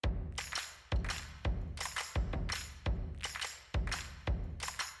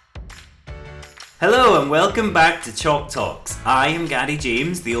Hello and welcome back to Chalk Talks. I am Gary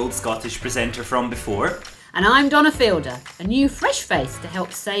James, the old Scottish presenter from before. And I'm Donna Fielder, a new fresh face to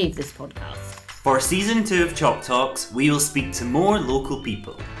help save this podcast. For Season 2 of Chalk Talks, we will speak to more local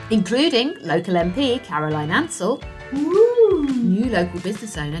people. Including local MP Caroline Ansell, new local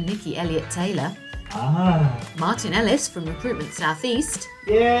business owner Nikki Elliott-Taylor, Martin Ellis from Recruitment South East,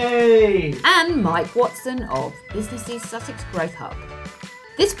 Yay! and Mike Watson of Businesses Sussex Growth Hub.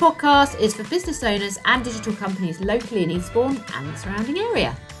 This podcast is for business owners and digital companies locally in Eastbourne and the surrounding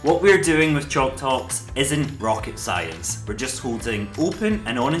area. What we're doing with Chalk Talks isn't rocket science. We're just holding open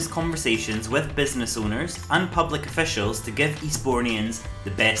and honest conversations with business owners and public officials to give Eastbournians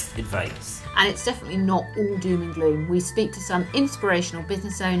the best advice. And it's definitely not all doom and gloom. We speak to some inspirational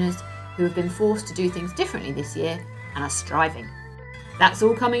business owners who have been forced to do things differently this year and are striving. That's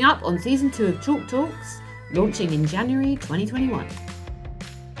all coming up on Season 2 of Chalk Talks, launching in January 2021.